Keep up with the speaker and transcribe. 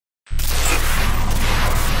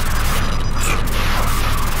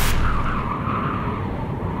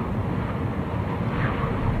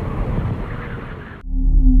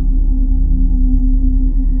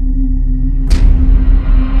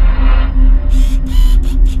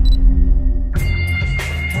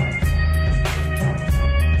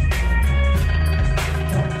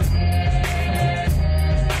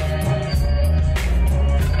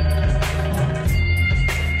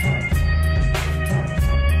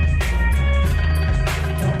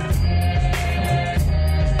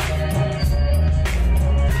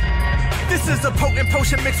potent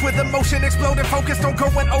potion mixed with emotion, exploding, focused on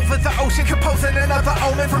going over the ocean, composing another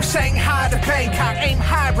omen from Shanghai to Bangkok. Aim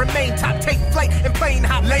high, remain top, take flight in plain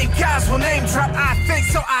hop. Lame guys will name drop. I think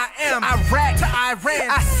so I am. Iraq to Iran,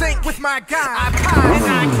 I sink with my God. I pie and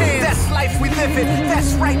I can. That's life we live in.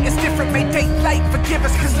 That's right, it's different. May date light, forgive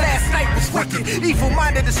us, cause last night was wicked.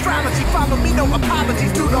 Evil-minded astrology, follow me, no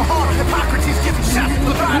apologies. Do the harm, Hippocrates giving shots.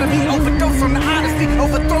 Lobotomy, overdose on the honesty.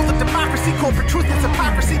 Overthrow the democracy, corporate truth is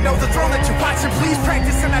hypocrisy. Know the throne that you're watching. Please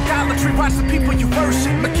practice in idolatry. Watch the people you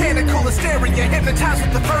worship. Mechanical hysteria, hypnotized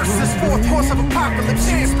with the verses. Fourth horse of apocalypse,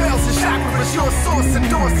 chant spells and chakras. Your source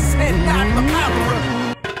endorses and not the power.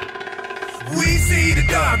 We see the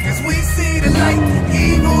darkness, we see the light.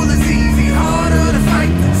 Evil is easy, harder to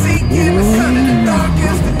fight. Seeking the sun in the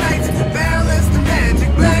darkest of nights. Balance the magic,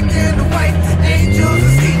 black and the white. Angels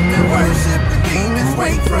are scheming, worship the demons.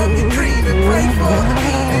 Wake from your dream and pray for the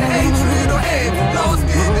demon. Hatred or hate, lost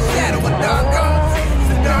in the shadow of dark arts.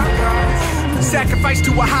 The dark arts. Sacrifice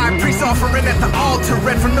to a high priest, offering at the altar.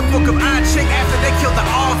 Read from the book of I Ching after they killed the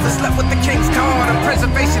author. Slept with the king's daughter.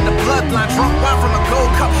 Preservation of bloodline. Drunk wine from a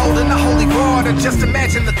gold cup, holding the holy water. Just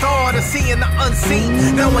imagine the thought of seeing the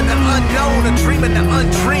unseen, knowing the unknown, or dreaming the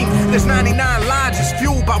undreamed. There's 99 lodges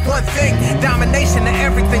fueled by one thing. Domination of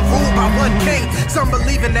everything ruled by one king. Some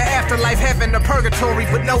believe in the afterlife, heaven or purgatory,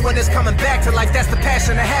 but no one is coming back to life. That's the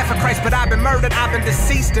passion of half of Christ. But I've been murdered, I've been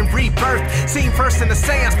deceased and rebirthed. Seen first in the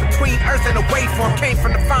seance between earth and a waveform. Came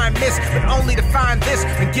from the fine mist, but only to find this.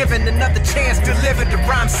 Been given another chance, delivered the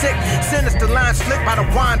rhyme sick. Sinister lines flipped by the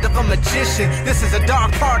wand of a magician. This is a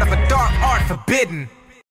dark part of a dark art forbidden.